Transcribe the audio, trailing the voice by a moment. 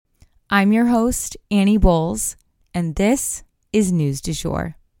I'm your host, Annie Bowles, and this is News du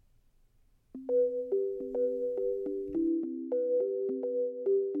Jour.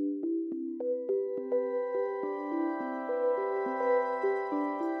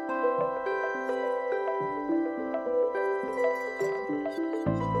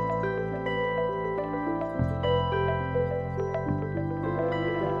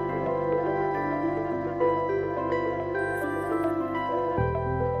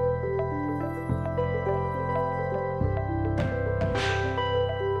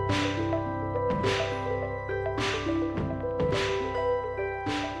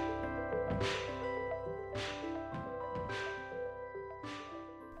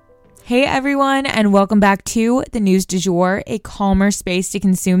 Hey everyone, and welcome back to the News du Jour, a calmer space to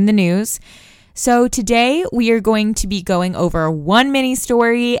consume the news. So today we are going to be going over one mini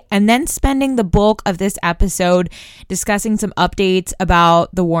story and then spending the bulk of this episode discussing some updates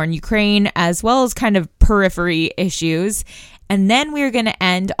about the war in Ukraine as well as kind of periphery issues. And then we're going to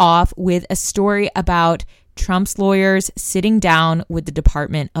end off with a story about Trump's lawyers sitting down with the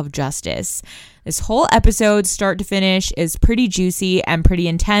Department of Justice. This whole episode, start to finish, is pretty juicy and pretty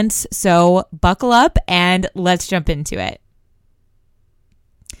intense, so buckle up and let's jump into it.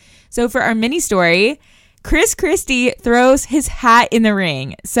 So for our mini story, Chris Christie throws his hat in the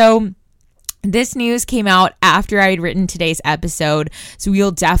ring. So this news came out after I had written today's episode, so we'll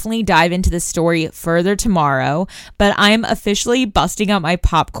definitely dive into the story further tomorrow, but I'm officially busting out my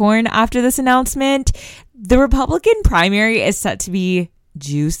popcorn after this announcement. The Republican primary is set to be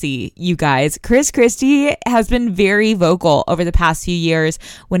juicy, you guys. Chris Christie has been very vocal over the past few years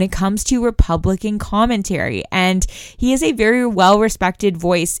when it comes to Republican commentary, and he is a very well-respected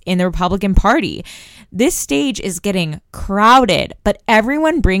voice in the Republican Party. This stage is getting crowded, but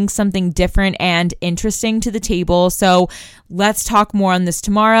everyone brings something different and interesting to the table, so let's talk more on this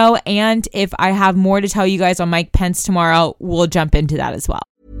tomorrow, and if I have more to tell you guys on Mike Pence tomorrow, we'll jump into that as well.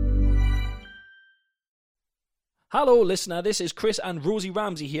 Hello, listener. This is Chris and Rosie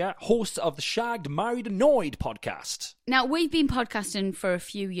Ramsey here, hosts of the Shagged, Married, Annoyed podcast. Now, we've been podcasting for a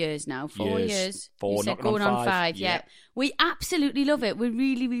few years now. 4 years. Four, going on five. Yeah. We absolutely love it. We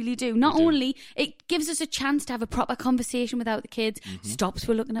really, really do. Not only, it gives us a chance to have a proper conversation without the kids. Stops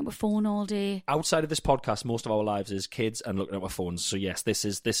we're looking at our phone all day. Outside of this podcast, most of our lives is kids and looking at our phones. So yes, this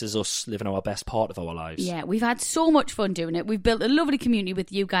is us living our best part of our lives. Yeah, we've had so much fun doing it. We've built a lovely community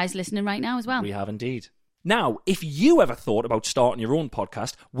with you guys listening right now as well. We have indeed. Now, if you ever thought about starting your own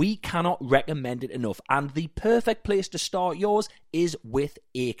podcast, we cannot recommend it enough. And the perfect place to start yours is with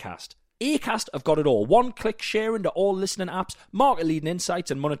Acast. Acast have got it all. One-click sharing to all listening apps, market-leading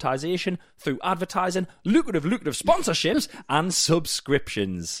insights and monetization through advertising, lucrative sponsorships and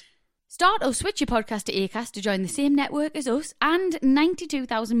subscriptions. Start or switch your podcast to Acast to join the same network as us and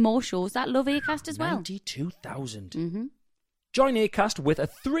 92,000 more shows that love Acast as well. 92,000. Mm-hmm. Join Acast with a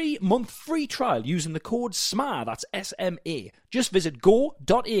 3-month free trial using the code SMA, that's SMA. Just visit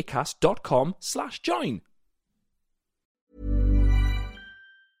go.acast.com/join.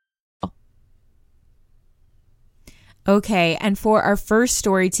 Okay, and for our first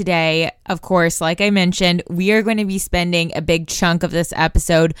story today, of course, like I mentioned, we are going to be spending a big chunk of this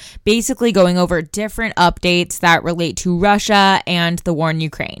episode basically going over different updates that relate to Russia and the war in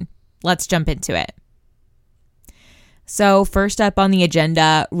Ukraine. Let's jump into it. So first up on the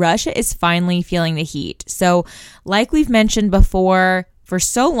agenda, Russia is finally feeling the heat. So like we've mentioned before, for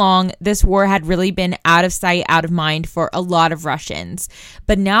so long, this war had really been out of sight, out of mind for a lot of Russians.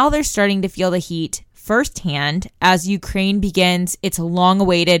 But now they're starting to feel the heat firsthand as Ukraine begins its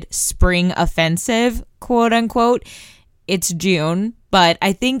long-awaited spring offensive, quote unquote. It's June, but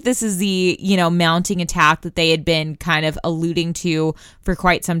I think this is the, mounting attack that they had been kind of alluding to for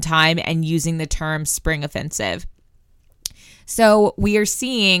quite some time and using the term spring offensive. So we are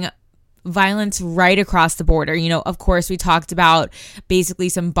seeing violence right across the border. Of course, we talked about basically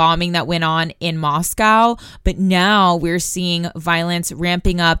some bombing that went on in Moscow, but now we're seeing violence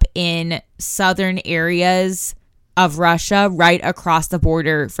ramping up in southern areas of Russia right across the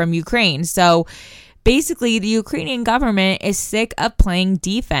border from Ukraine. So basically, the Ukrainian government is sick of playing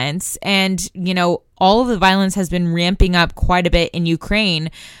defense and, all of the violence has been ramping up quite a bit in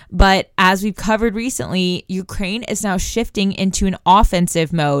Ukraine. But as we've covered recently, Ukraine is now shifting into an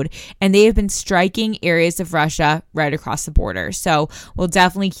offensive mode and they have been striking areas of Russia right across the border. So we'll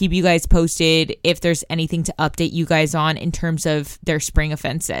definitely keep you guys posted if there's anything to update you guys on in terms of their spring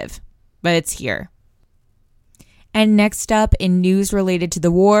offensive. But it's here. And next up in news related to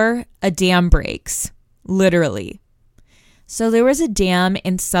the war, a dam breaks. Literally. So there was a dam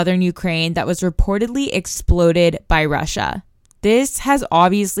in southern Ukraine that was reportedly exploded by Russia. This has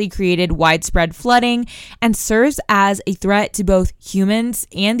obviously created widespread flooding and serves as a threat to both humans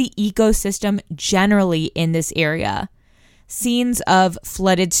and the ecosystem generally in this area. Scenes of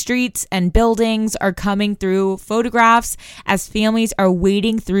flooded streets and buildings are coming through photographs as families are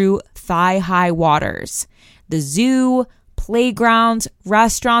wading through thigh-high waters. The zoo, playgrounds,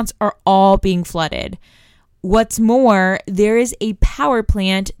 restaurants are all being flooded. What's more, there is a power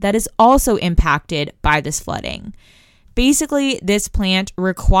plant that is also impacted by this flooding. Basically, this plant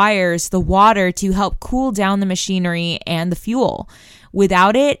requires the water to help cool down the machinery and the fuel.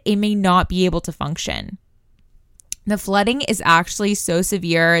 Without it, it may not be able to function. The flooding is actually so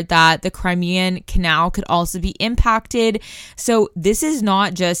severe that the Crimean Canal could also be impacted. So this is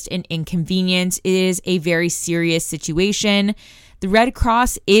not just an inconvenience, it is a very serious situation. The Red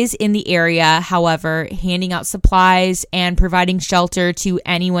Cross is in the area, however, handing out supplies and providing shelter to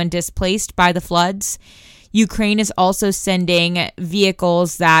anyone displaced by the floods. Ukraine is also sending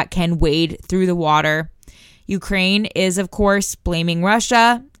vehicles that can wade through the water. Ukraine is, of course, blaming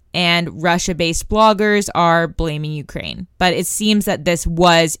Russia, and Russia-based bloggers are blaming Ukraine. But it seems that this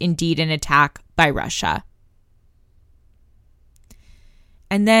was indeed an attack by Russia.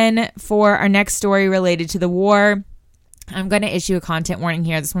 And then for our next story related to the war, I'm going to issue a content warning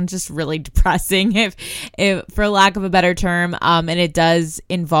here. This one's just really depressing, if for lack of a better term, and it does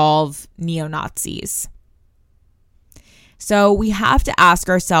involve neo-Nazis. So we have to ask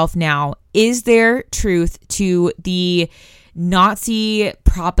ourselves now, is there truth to the Nazi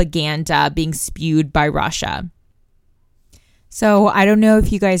propaganda being spewed by Russia? So I don't know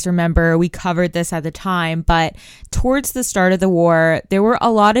if you guys remember, we covered this at the time, but towards the start of the war, there were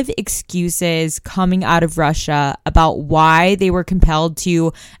a lot of excuses coming out of Russia about why they were compelled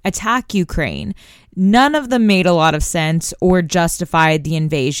to attack Ukraine. None of them made a lot of sense or justified the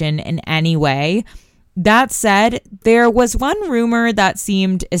invasion in any way. That said, there was one rumor that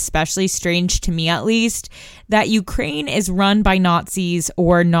seemed especially strange to me, at least, that Ukraine is run by Nazis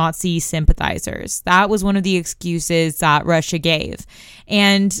or Nazi sympathizers. That was one of the excuses that Russia gave.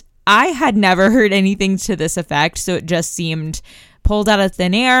 And I had never heard anything to this effect, so it just seemed pulled out of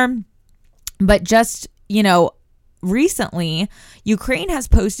thin air. But just, recently, Ukraine has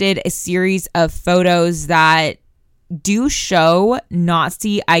posted a series of photos that do show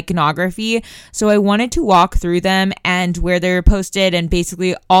Nazi iconography. So I wanted to walk through them and where they're posted and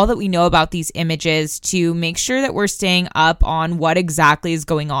basically all that we know about these images to make sure that we're staying up on what exactly is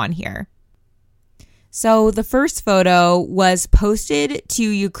going on here. So the first photo was posted to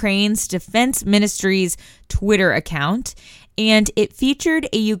Ukraine's Defense Ministry's Twitter account, and it featured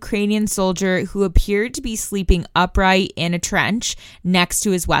a Ukrainian soldier who appeared to be sleeping upright in a trench next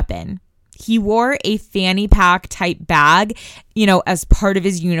to his weapon. He wore a fanny pack type bag, as part of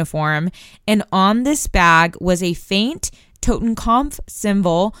his uniform. And on this bag was a faint Totenkopf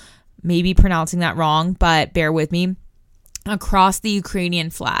symbol, maybe pronouncing that wrong, but bear with me, across the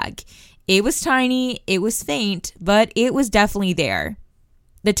Ukrainian flag. It was tiny, it was faint, but it was definitely there.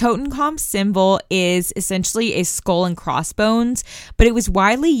 The Totenkopf symbol is essentially a skull and crossbones, but it was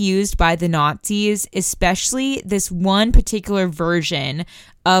widely used by the Nazis, especially this one particular version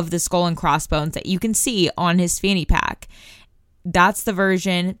of the skull and crossbones that you can see on his fanny pack. That's the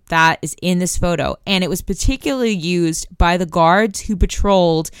version that is in this photo, and it was particularly used by the guards who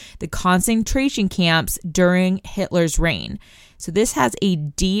patrolled the concentration camps during Hitler's reign. So this has a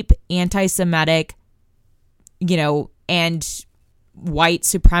deep anti-Semitic, and white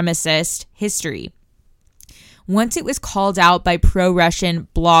supremacist history. Once it was called out by pro-Russian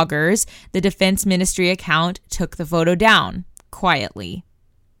bloggers, the Defense Ministry account took the photo down quietly.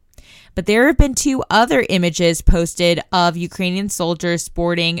 But there have been two other images posted of Ukrainian soldiers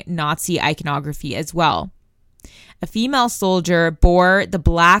sporting Nazi iconography as well. A female soldier bore the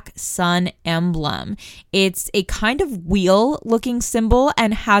Black Sun emblem. It's a kind of wheel-looking symbol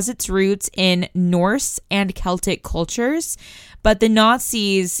and has its roots in Norse and Celtic cultures, but the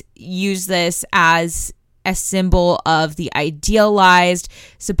Nazis use this as a symbol of the idealized,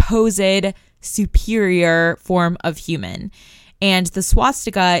 supposed superior form of human. And the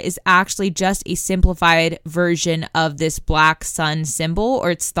swastika is actually just a simplified version of this Black Sun symbol, or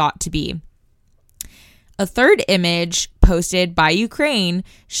it's thought to be. A third image posted by Ukraine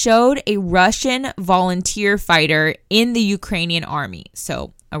showed a Russian volunteer fighter in the Ukrainian army.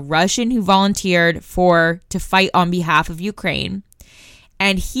 So a Russian who volunteered to fight on behalf of Ukraine.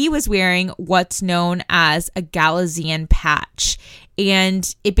 And he was wearing what's known as a Galician patch.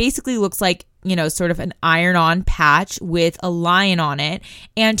 And it basically looks like, sort of an iron-on patch with a lion on it.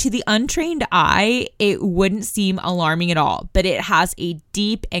 And to the untrained eye, it wouldn't seem alarming at all. But it has a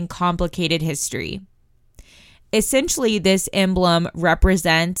deep and complicated history. essentially, this emblem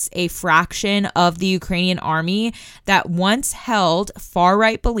represents a fraction of the Ukrainian army that once held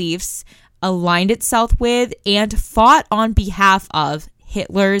far-right beliefs, aligned itself with, and fought on behalf of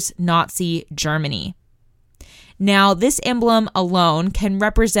Hitler's Nazi Germany. Now, this emblem alone can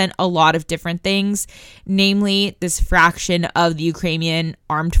represent a lot of different things, namely this fraction of the Ukrainian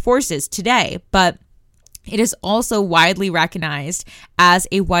armed forces today, but it is also widely recognized as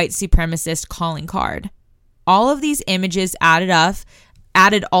a white supremacist calling card. All of these images added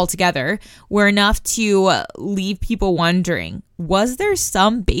all together were enough to leave people wondering, was there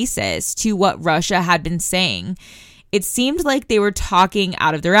some basis to what Russia had been saying? It seemed like they were talking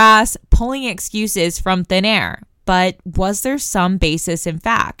out of their ass, pulling excuses from thin air. But was there some basis in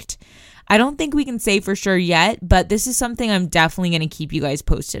fact? I don't think we can say for sure yet, but this is something I'm definitely going to keep you guys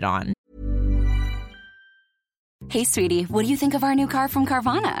posted on. Hey, sweetie, what do you think of our new car from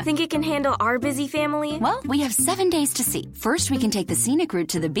Carvana? Think it can handle our busy family? Well, we have 7 days to see. First, we can take the scenic route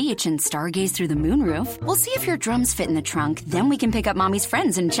to the beach and stargaze through the moonroof. We'll see if your drums fit in the trunk. Then we can pick up Mommy's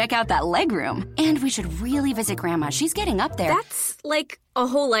friends and check out that legroom. And we should really visit Grandma. She's getting up there. That's like a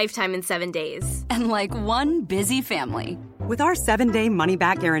whole lifetime in 7 days. And like one busy family. With our 7-day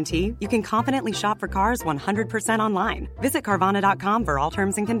money-back guarantee, you can confidently shop for cars 100% online. Visit Carvana.com for all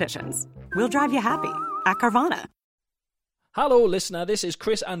terms and conditions. We'll drive you happy at Carvana. Hello, listener. This is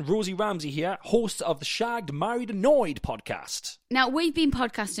Chris and Rosie Ramsey here, hosts of the Shagged, Married, Annoyed podcast. Now, we've been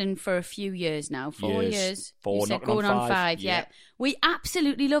podcasting for a few years now. 4 years. Four, you said knocking going on on 5. Yeah. We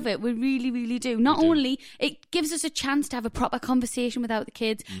absolutely love it. We really, really do. Not only it gives us a chance to have a proper conversation without the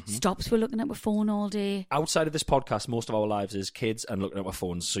kids, stops we're looking at our phone all day. Outside of this podcast, most of our lives is kids and looking at our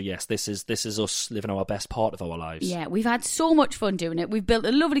phones. So yes, this is us living our best part of our lives. Yeah, we've had so much fun doing it. We've built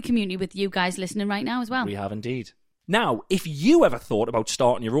a lovely community with you guys listening right now as well. We have indeed. Now, if you ever thought about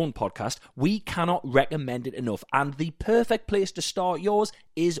starting your own podcast, we cannot recommend it enough. And the perfect place to start yours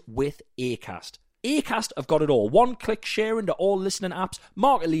is with Acast. Acast have got it all. One-click sharing to all listening apps,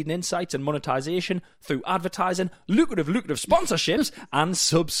 market-leading insights and monetization through advertising, lucrative sponsorships and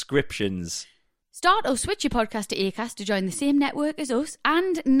subscriptions. Start or switch your podcast to Acast to join the same network as us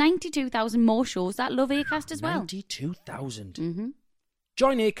and 92,000 more shows that love Acast as well. 92,000. Mm-hmm.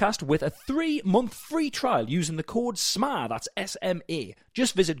 Join Acast with a 3-month free trial using the code SMA, that's SMA.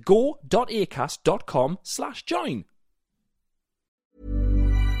 Just visit go.acast.com/join.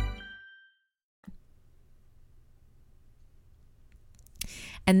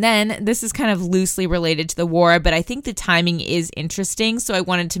 And then this is kind of loosely related to the war, but I think the timing is interesting, so I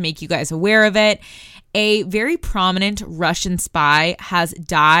wanted to make you guys aware of it. A very prominent Russian spy has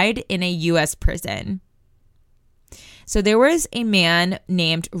died in a U.S. prison. So there was a man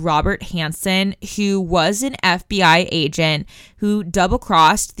named Robert Hansen who was an FBI agent who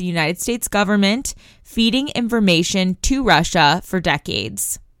double-crossed the United States government, feeding information to Russia for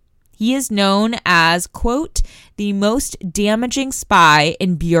decades. He is known as, quote, the most damaging spy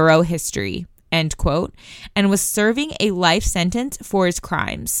in bureau history, end quote, and was serving a life sentence for his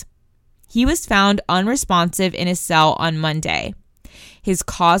crimes. He was found unresponsive in his cell on Monday. His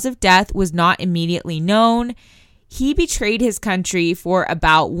cause of death was not immediately known. He betrayed his country for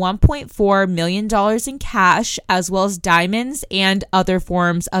about $1.4 million in cash, as well as diamonds and other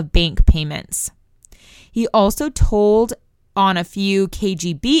forms of bank payments. He also told on a few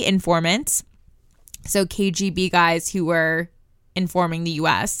KGB informants, so KGB guys who were informing the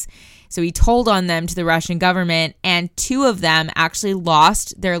U.S., so he told on them to the Russian government, and 2 of them actually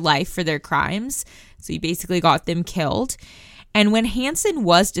lost their life for their crimes, so he basically got them killed. And when Hansen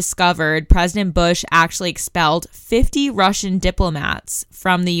was discovered, President Bush actually expelled 50 Russian diplomats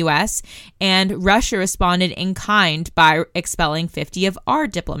from the U.S., and Russia responded in kind by expelling 50 of our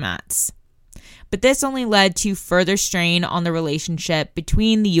diplomats. But this only led to further strain on the relationship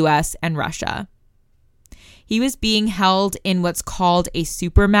between the U.S. and Russia. He was being held in what's called a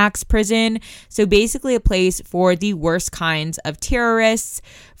supermax prison, so basically a place for the worst kinds of terrorists.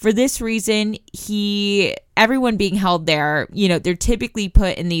 For this reason, everyone being held there, they're typically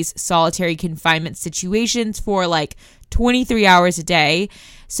put in these solitary confinement situations for like 23 hours a day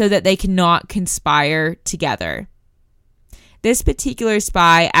so that they cannot conspire together. This particular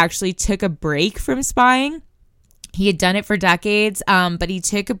spy actually took a break from spying. He had done it for decades, but he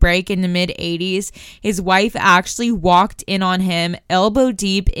took a break in the mid-'80s. His wife actually walked in on him elbow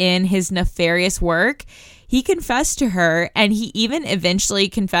deep in his nefarious work. He confessed to her, and he even eventually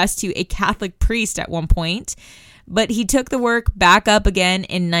confessed to a Catholic priest at one point. But he took the work back up again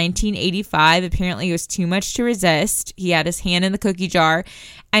in 1985. Apparently, it was too much to resist. He had his hand in the cookie jar,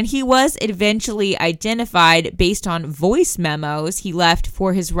 and he was eventually identified based on voice memos he left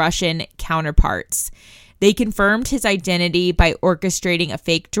for his Russian counterparts. They confirmed his identity by orchestrating a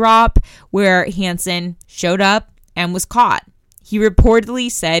fake drop where Hansen showed up and was caught. He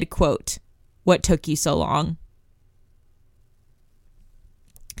reportedly said, quote, "What took you so long?"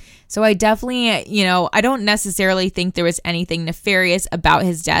 So I definitely, I don't necessarily think there was anything nefarious about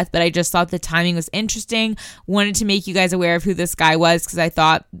his death, but I just thought the timing was interesting. Wanted to make you guys aware of who this guy was because I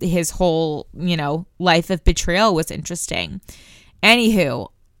thought his whole, life of betrayal was interesting. Anywho,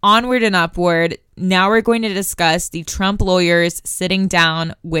 onward and upward. Now we're going to discuss the Trump lawyers sitting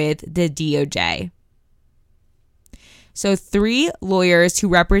down with the DOJ. So 3 lawyers who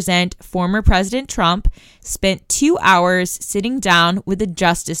represent former President Trump spent 2 hours sitting down with the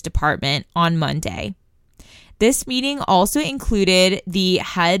Justice Department on Monday. This meeting also included the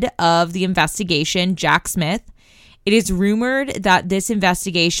head of the investigation, Jack Smith. It is rumored that this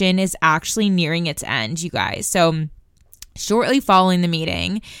investigation is actually nearing its end, you guys. So shortly following the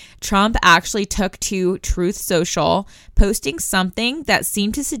meeting, Trump actually took to Truth Social, posting something that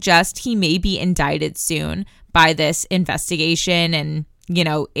seemed to suggest he may be indicted soon by this investigation and,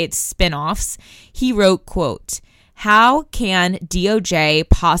 its spin-offs. He wrote, quote, "How can DOJ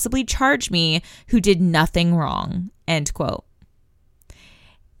possibly charge me who did nothing wrong?" End quote.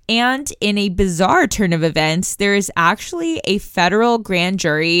 And in a bizarre turn of events, there is actually a federal grand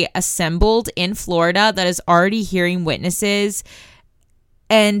jury assembled in Florida that is already hearing witnesses.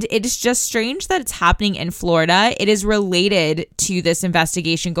 And it is just strange that it's happening in Florida. It is related to this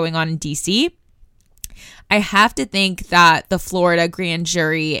investigation going on in DC. I have to think that the Florida grand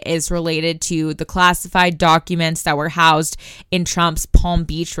jury is related to the classified documents that were housed in Trump's Palm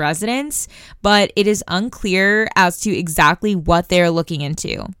Beach residence, but it is unclear as to exactly what they're looking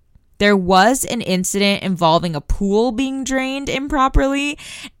into. There was an incident involving a pool being drained improperly,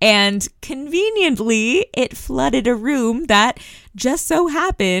 and conveniently, it flooded a room that just so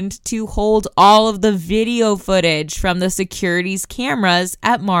happened to hold all of the video footage from the security's cameras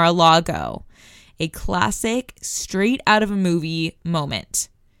at Mar-a-Lago. A classic, straight out of a movie moment.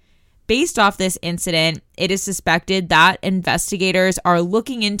 Based off this incident, it is suspected that investigators are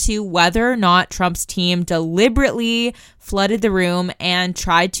looking into whether or not Trump's team deliberately flooded the room and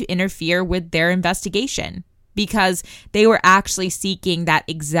tried to interfere with their investigation because they were actually seeking that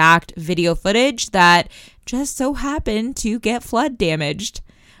exact video footage that just so happened to get flood damaged.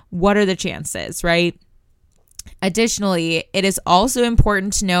 What are the chances, right? Additionally, it is also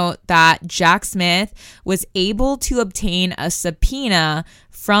important to note that Jack Smith was able to obtain a subpoena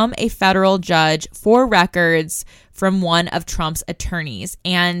from a federal judge for records from one of Trump's attorneys.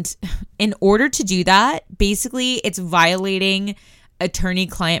 And in order to do that, basically it's violating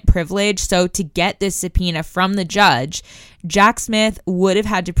attorney-client privilege. So to get this subpoena from the judge, Jack Smith would have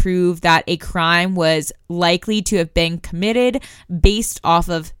had to prove that a crime was likely to have been committed based off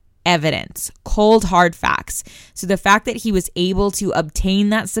of evidence, cold hard facts. So the fact that he was able to obtain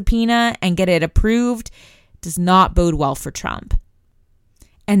that subpoena and get it approved does not bode well for Trump.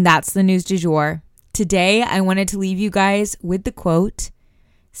 And that's the news du jour. Today, I wanted to leave you guys with the quote,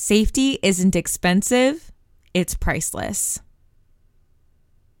 "Safety isn't expensive, it's priceless."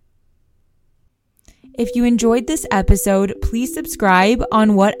 If you enjoyed this episode, please subscribe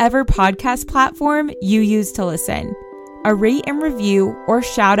on whatever podcast platform you use to listen. A rate and review or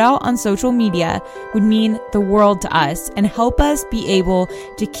shout out on social media would mean the world to us and help us be able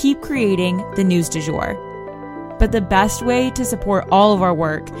to keep creating the news du jour. But the best way to support all of our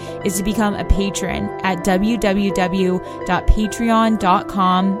work is to become a patron at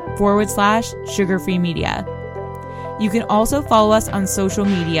www.patreon.com/sugarfreemedia. You can also follow us on social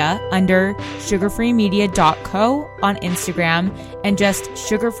media under sugarfreemedia.co on Instagram and just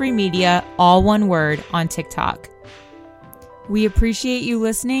sugarfreemedia, all one word, on TikTok. We appreciate you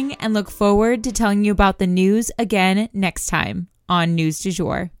listening and look forward to telling you about the news again next time on News du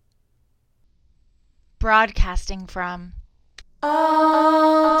Jour. Broadcasting from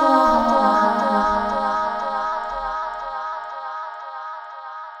Oklahoma.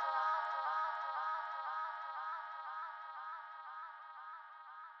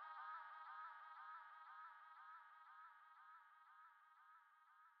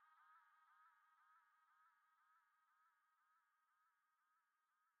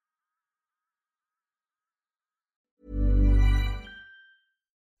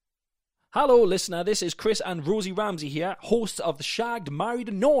 Hello, listener. This is Chris and Rosie Ramsey here, hosts of the Shagged, Married,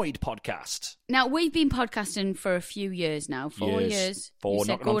 Annoyed podcast. Now, we've been podcasting for a few years now. 4 years. Four, you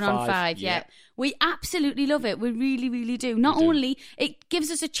said knocking on going on 5. Yeah. We absolutely love it. We really, really do. Not only it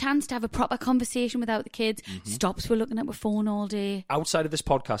gives us a chance to have a proper conversation without the kids, stops we're looking at our phone all day. Outside of this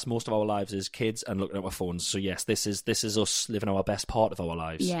podcast, most of our lives is kids and looking at our phones. So yes, this is us living our best part of our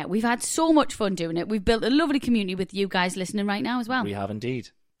lives. Yeah, we've had so much fun doing it. We've built a lovely community with you guys listening right now as well. We have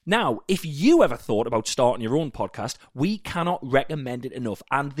indeed. Now, if you ever thought about starting your own podcast, we cannot recommend it enough.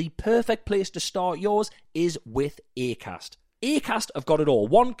 And the perfect place to start yours is with Acast. Acast have got it all.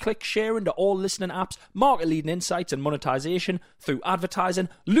 One-click sharing to all listening apps, market-leading insights and monetization through advertising,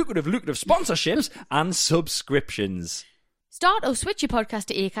 lucrative sponsorships and subscriptions. Start or switch your podcast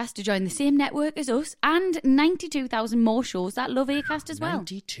to Acast to join the same network as us and 92,000 more shows that love Acast as well.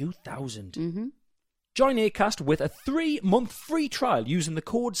 92,000. Mm-hmm. Join Acast with a 3-month free trial using the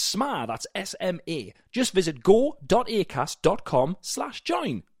code SMA, that's SMA. Just visit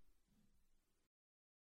go.acast.com/join.